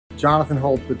Jonathan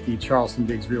Holt with the Charleston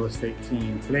Digs real estate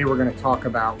team. Today we're going to talk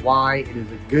about why it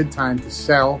is a good time to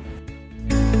sell.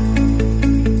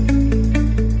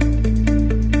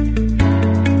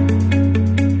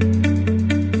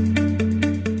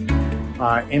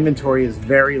 Inventory is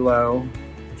very low,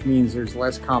 which means there's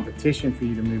less competition for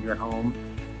you to move your home.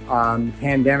 The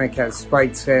pandemic has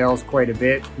spiked sales quite a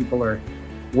bit. People are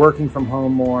working from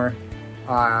home more,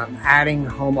 adding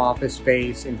home office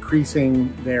space,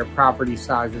 increasing their property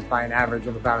sizes by an average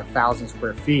of about 1,000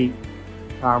 square feet,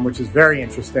 which is very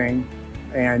interesting.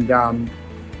 And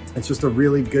it's just a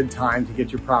really good time to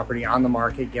get your property on the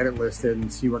market, get it listed,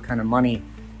 and see what kind of money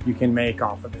you can make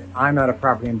off of it. I'm at a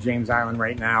property in James Island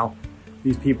right now.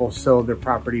 These people sold their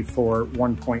property for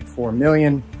 $1.4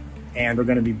 million and they're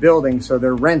going to be building, so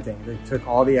they're renting. They took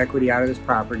all the equity out of this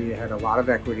property. They had a lot of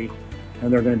equity,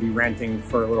 and they're going to be renting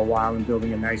for a little while and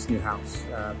building a nice new house,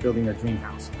 building their dream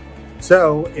house.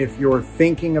 So if you're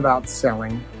thinking about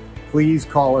selling, please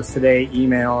call us today,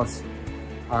 email us.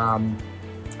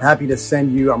 Happy to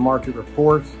send you a market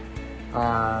report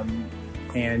and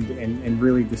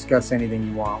really discuss anything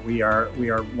you want. We are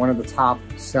one of the top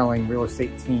selling real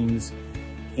estate teams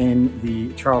in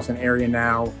the Charleston area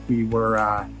now. We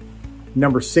were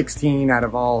number 16 out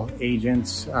of all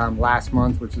agents last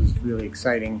month, which is really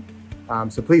exciting.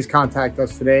 So please contact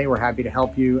us today. We're happy to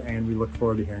help you, and we look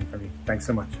forward to hearing from you. Thanks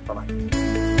so much.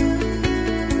 Bye-bye.